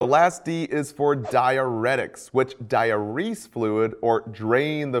The last D is for diuretics, which diurese fluid or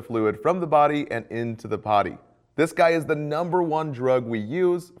drain the fluid from the body and into the potty. This guy is the #1 drug we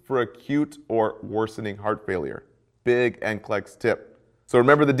use for acute or worsening heart failure. Big NCLEX tip. So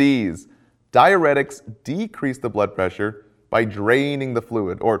remember the D's. Diuretics decrease the blood pressure by draining the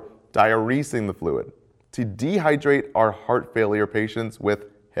fluid or diuresing the fluid to dehydrate our heart failure patients with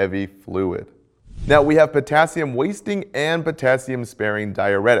heavy fluid. Now we have potassium wasting and potassium sparing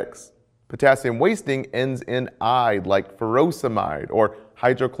diuretics. Potassium wasting ends in "ide" like furosemide or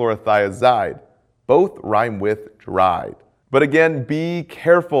hydrochlorothiazide. Both rhyme with dried. But again, be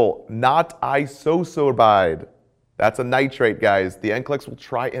careful, not isosobide. That's a nitrate, guys. The NCLEX will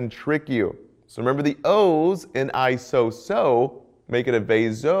try and trick you. So remember the O's in iso-so make it a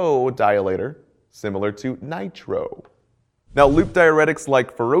vasodilator, similar to nitro. Now, loop diuretics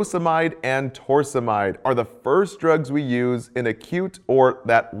like furosemide and torsemide are the first drugs we use in acute or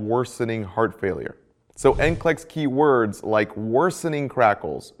that worsening heart failure. So NCLEX keywords like worsening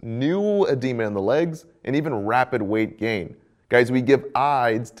crackles, new edema in the legs, and even rapid weight gain. Guys, we give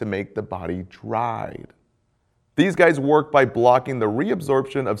ides to make the body dried. These guys work by blocking the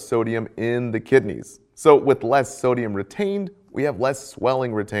reabsorption of sodium in the kidneys. So with less sodium retained, we have less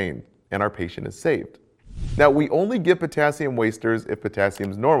swelling retained, and our patient is saved. Now, we only give potassium wasters if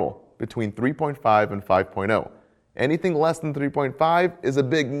potassium is normal, between 3.5 and 5.0. Anything less than 3.5 is a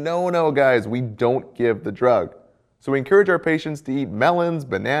big no-no, guys. We don't give the drug. So we encourage our patients to eat melons,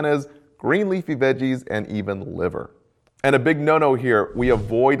 bananas, green leafy veggies, and even liver. And a big no-no here, we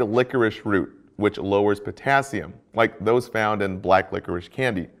avoid licorice root, which lowers potassium, like those found in black licorice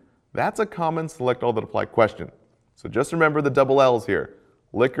candy. That's a common select all that apply question. So just remember the double L's here.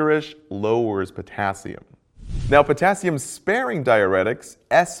 Licorice lowers potassium. Now, potassium-sparing diuretics,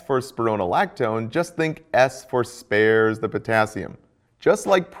 S for spironolactone, just think S for spares the potassium. Just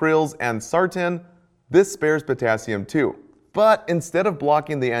like Prils and Sartan, this spares potassium too. But instead of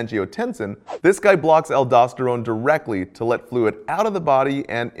blocking the angiotensin, this guy blocks aldosterone directly to let fluid out of the body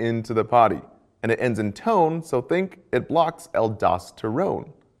and into the potty. And it ends in tone, so think it blocks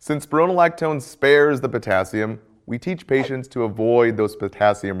aldosterone. Since spironolactone spares the potassium, we teach patients to avoid those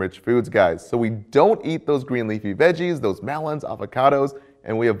potassium-rich foods, guys. So we don't eat those green leafy veggies, those melons, avocados,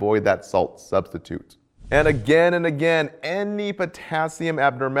 and we avoid that salt substitute. And again, any potassium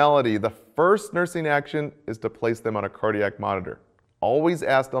abnormality, the first nursing action is to place them on a cardiac monitor. Always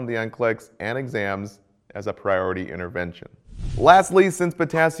asked on the NCLEX and exams as a priority intervention. Lastly, since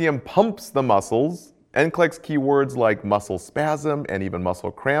potassium pumps the muscles, NCLEX keywords like muscle spasm and even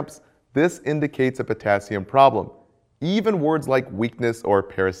muscle cramps, this indicates a potassium problem. Even words like weakness or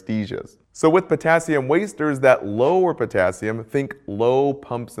paresthesias. So with potassium wasters that lower potassium, think low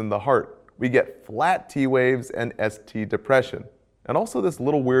pumps in the heart. We get flat T waves and ST depression. And also this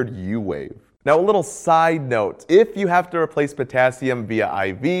little weird U wave. Now a little side note, if you have to replace potassium via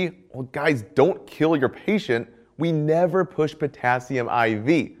IV, well guys, don't kill your patient. We never push potassium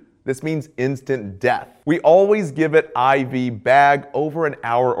IV. This means instant death. We always give it IV bag over an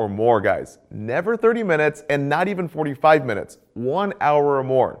hour or more, guys. Never 30 minutes and not even 45 minutes. 1 hour or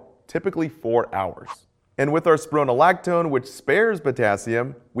more, typically 4 hours. And with our spironolactone, which spares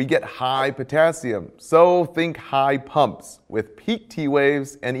potassium, we get high potassium. So think high pumps with peak T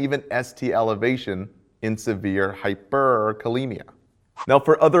waves and even ST elevation in severe hyperkalemia. Now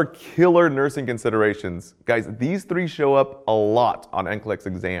for other killer nursing considerations, guys, these three show up a lot on NCLEX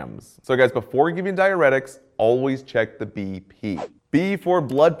exams. So guys, before giving diuretics, always check the BP. B for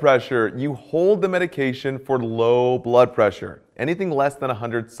blood pressure, you hold the medication for low blood pressure, anything less than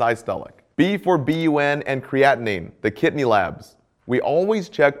 100 systolic. B for BUN and creatinine, the kidney labs. We always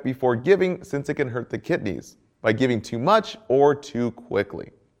check before giving since it can hurt the kidneys by giving too much or too quickly.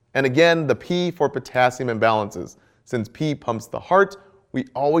 And again, the P for potassium imbalances. Since P pumps the heart, we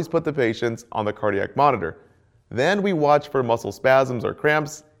always put the patients on the cardiac monitor. Then we watch for muscle spasms or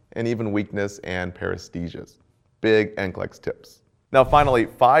cramps and even weakness and paresthesias. Big NCLEX tips. Now finally,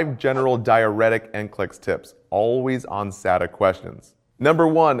 5 general diuretic NCLEX tips, always on SATA questions. Number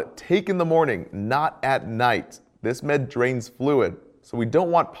 1, take in the morning, not at night. This med drains fluid, so we don't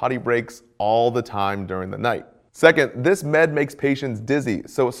want potty breaks all the time during the night. Second, this med makes patients dizzy,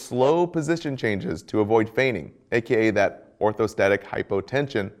 so slow position changes to avoid fainting, aka that orthostatic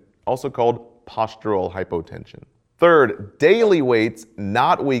hypotension, also called postural hypotension. Third, daily weights,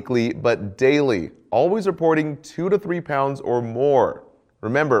 not weekly, but daily. Always reporting 2 to 3 pounds or more.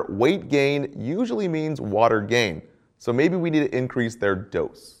 Remember, weight gain usually means water gain, so maybe we need to increase their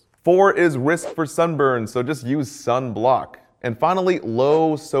dose. 4 is risk for sunburn, so just use sunblock. And finally,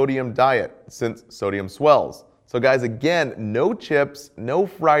 low sodium diet, since sodium swells. So guys, again, no chips, no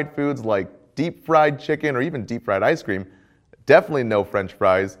fried foods like deep fried chicken or even deep fried ice cream, definitely no French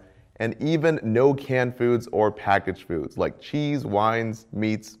fries, and even no canned foods or packaged foods like cheese, wines,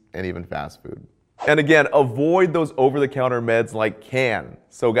 meats, and even fast food. And again, avoid those over-the-counter meds like can.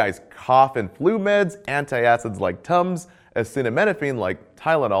 So guys, cough and flu meds, antacids like Tums, acetaminophen like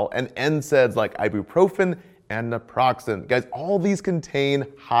Tylenol, and NSAIDs like ibuprofen and naproxen. Guys, all these contain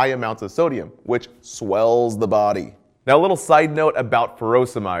high amounts of sodium, which swells the body. Now, a little side note about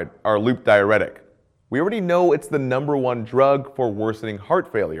furosemide, our loop diuretic. We already know it's the #1 drug for worsening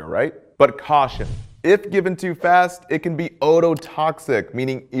heart failure, right? But caution. If given too fast, it can be ototoxic,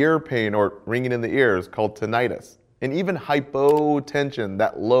 meaning ear pain or ringing in the ears, called tinnitus, and even hypotension,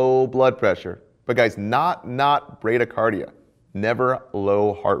 that low blood pressure. But guys, not bradycardia, never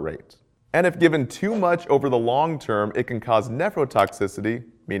low heart rate. And if given too much over the long term, it can cause nephrotoxicity,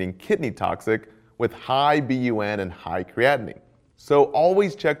 meaning kidney toxic, with high BUN and high creatinine. So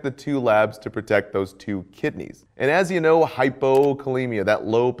always check the 2 labs to protect those 2 kidneys. And as you know, hypokalemia, that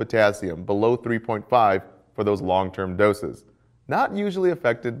low potassium, below 3.5 for those long-term doses. Not usually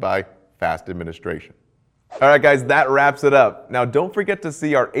affected by fast administration. All right, guys, that wraps it up. Now, don't forget to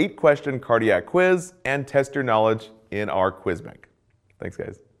see our 8-question cardiac quiz and test your knowledge in our quiz bank. Thanks,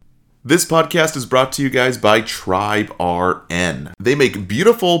 guys. This podcast is brought to you guys by Tribe RN. They make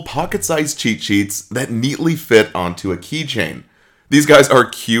beautiful pocket-sized cheat sheets that neatly fit onto a keychain. These guys are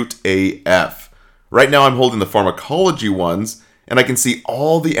cute AF. Right now I'm holding the Pharmacology ones, and I can see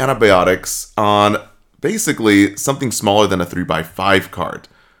all the antibiotics on basically something smaller than a 3x5 card.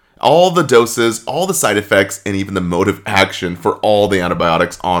 All the doses, all the side effects, and even the mode of action for all the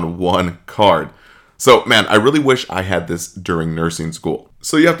antibiotics on one card. So man, I really wish I had this during nursing school.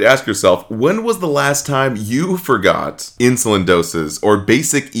 So you have to ask yourself, when was the last time you forgot insulin doses or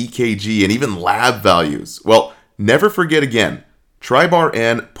basic EKG and even lab values? Well, never forget again. Tribe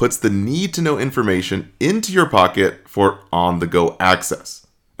RN puts the need-to-know information into your pocket for on-the-go access.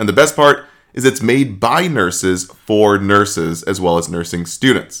 And the best part is it's made by nurses for nurses as well as nursing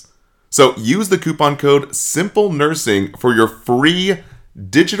students. So use the coupon code SIMPLENURSING for your free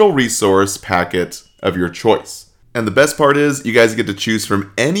digital resource packet of your choice. And the best part is you guys get to choose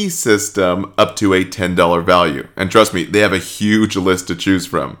from any system up to a $10 value. And trust me, they have a huge list to choose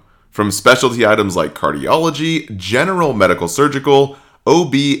from. From specialty items like cardiology, general medical surgical,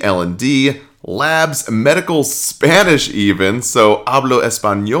 OB, L&D, labs, medical Spanish even, so hablo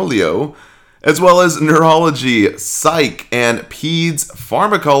españolio, as well as neurology, psych, and peds,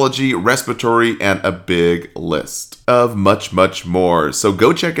 pharmacology, respiratory, and a big list of much, much more. So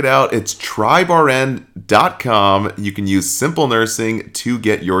go check it out. It's tribern.com. You can use Simple Nursing to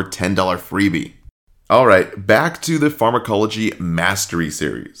get your $10 freebie. All right, back to the Pharmacology Mastery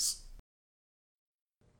Series.